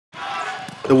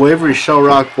The Waverly-Shell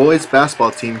Rock boys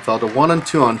basketball team fell to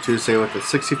 1-2 on Tuesday with a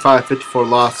 65-54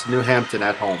 loss to New Hampton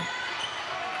at home.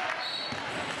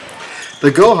 The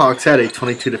Go-Hawks had a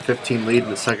 22-15 lead in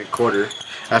the second quarter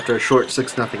after a short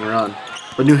 6-0 run,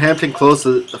 but New Hampton closed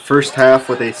the first half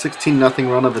with a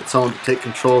 16-0 run of its own to take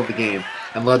control of the game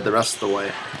and led the rest of the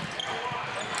way.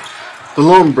 The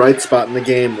lone bright spot in the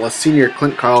game was senior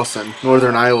Clint Carlson,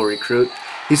 Northern Iowa recruit.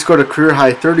 He scored a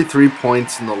career-high 33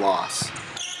 points in the loss.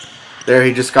 There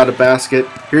he just got a basket.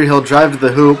 Here he'll drive to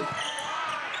the hoop.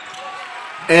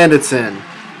 And it's in.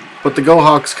 But the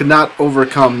Go-Hawks could not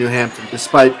overcome New Hampton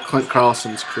despite Clint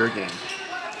Carlson's career game.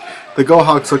 The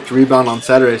Go-Hawks looked to rebound on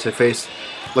Saturday as they faced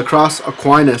La Crosse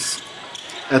Aquinas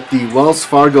at the Wells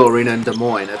Fargo Arena in Des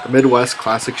Moines at the Midwest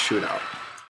Classic Shootout.